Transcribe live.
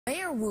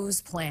Mayor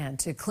Wu's plan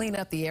to clean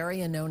up the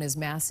area known as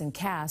Mass and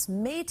Cass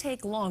may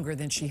take longer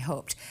than she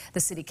hoped. The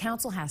city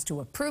council has to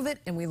approve it,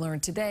 and we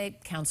learned today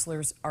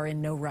councilors are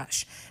in no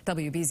rush.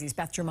 WBZ's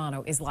Beth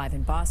Germano is live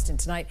in Boston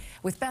tonight.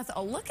 With Beth,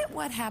 a look at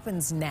what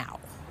happens now.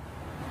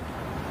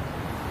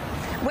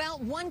 Well,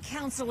 one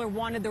councilor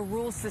wanted the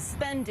rules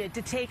suspended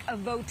to take a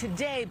vote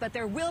today, but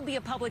there will be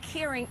a public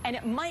hearing, and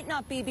it might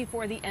not be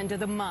before the end of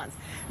the month.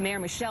 Mayor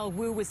Michelle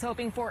Wu was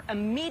hoping for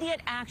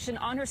immediate action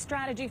on her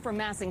strategy for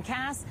Mass and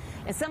Cass,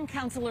 and some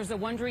councilors are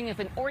wondering if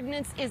an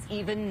ordinance is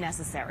even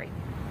necessary.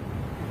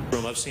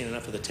 I've seen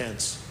enough of the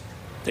tents.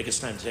 I think it's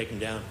time to take them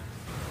down.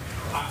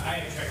 I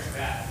object to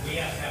that. We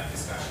have to have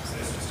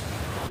discussions.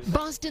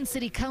 Boston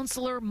City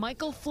Councilor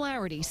Michael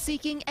Flaherty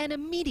seeking an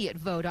immediate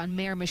vote on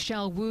Mayor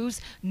Michelle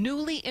Wu's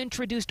newly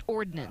introduced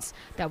ordinance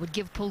that would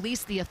give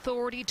police the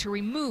authority to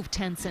remove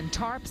tents and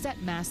tarps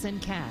at Mass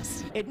and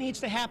Cass. It needs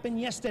to happen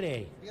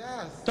yesterday.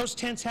 Yes. Those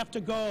tents have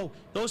to go.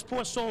 Those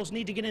poor souls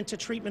need to get into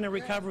treatment and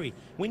recovery.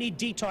 We need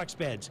detox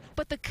beds.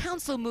 But the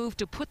council moved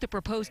to put the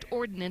proposed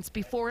ordinance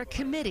before a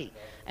committee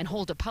and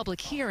hold a public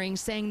hearing,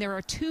 saying there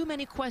are too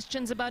many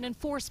questions about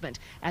enforcement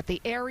at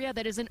the area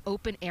that is an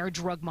open-air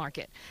drug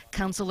market.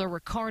 Councilor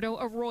Ricardo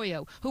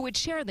Arroyo, who would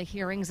chair the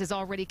hearings, is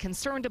already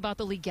concerned about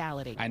the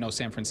legality. I know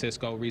San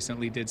Francisco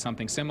recently did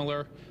something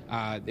similar.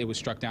 It was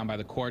struck down by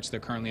the courts. They're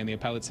currently in the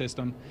appellate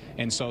system.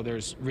 And so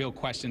there's real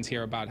questions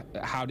here about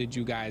how did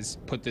you guys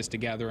put this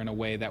together in a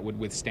way that would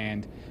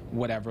withstand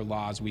whatever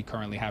laws we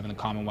currently have in the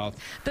Commonwealth.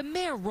 The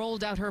mayor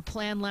rolled out her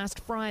plan last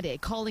Friday,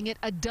 calling it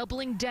a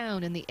doubling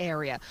down in the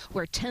area,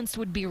 where tents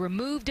would be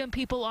removed and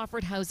people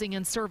offered housing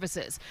and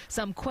services.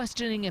 Some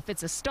questioning if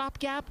it's a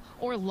stopgap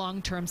or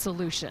long-term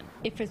solution.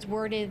 If it's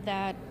worded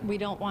that we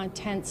don't want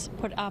tents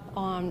put up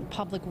on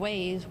public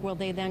ways, will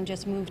they then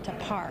just move to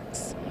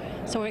parks?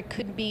 So it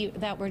could be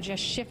that we're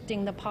just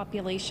shifting the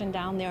population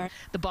down there.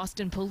 The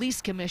Boston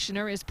Police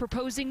Commissioner is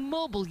proposing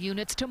mobile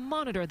units to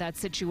monitor that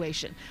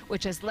situation,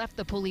 which has left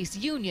the police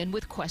union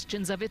with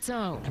questions of its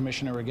own.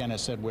 Commissioner again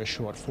has said we're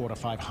short 400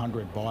 to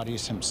 500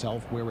 bodies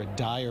himself. We're at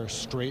dire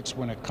straits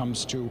when it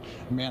comes to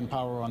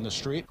manpower on the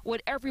street.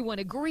 What everyone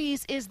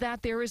agrees is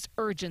that there is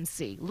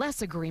urgency,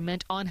 less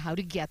agreement on how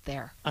to get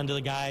there. Under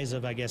the guise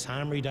of, I guess,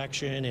 harm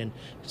reduction and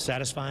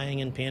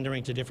satisfying and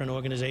pandering to different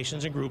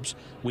organizations and groups,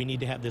 we need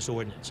to have this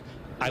ordinance.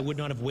 I would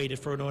not have waited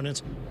for an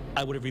ordinance.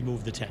 I would have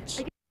removed the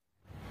tents.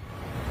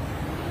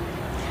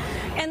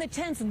 And the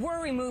tents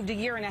were removed a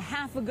year and a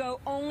half ago,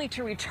 only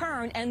to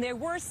return, and there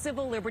were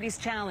civil liberties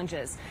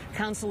challenges.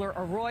 Councilor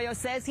Arroyo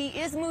says he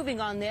is moving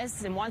on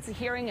this and wants a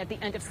hearing at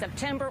the end of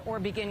September or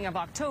beginning of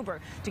October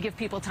to give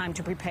people time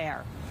to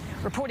prepare.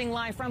 Reporting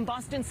live from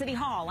Boston City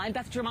Hall, I'm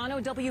Beth Germano,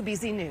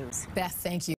 WBZ News. Beth, thank you.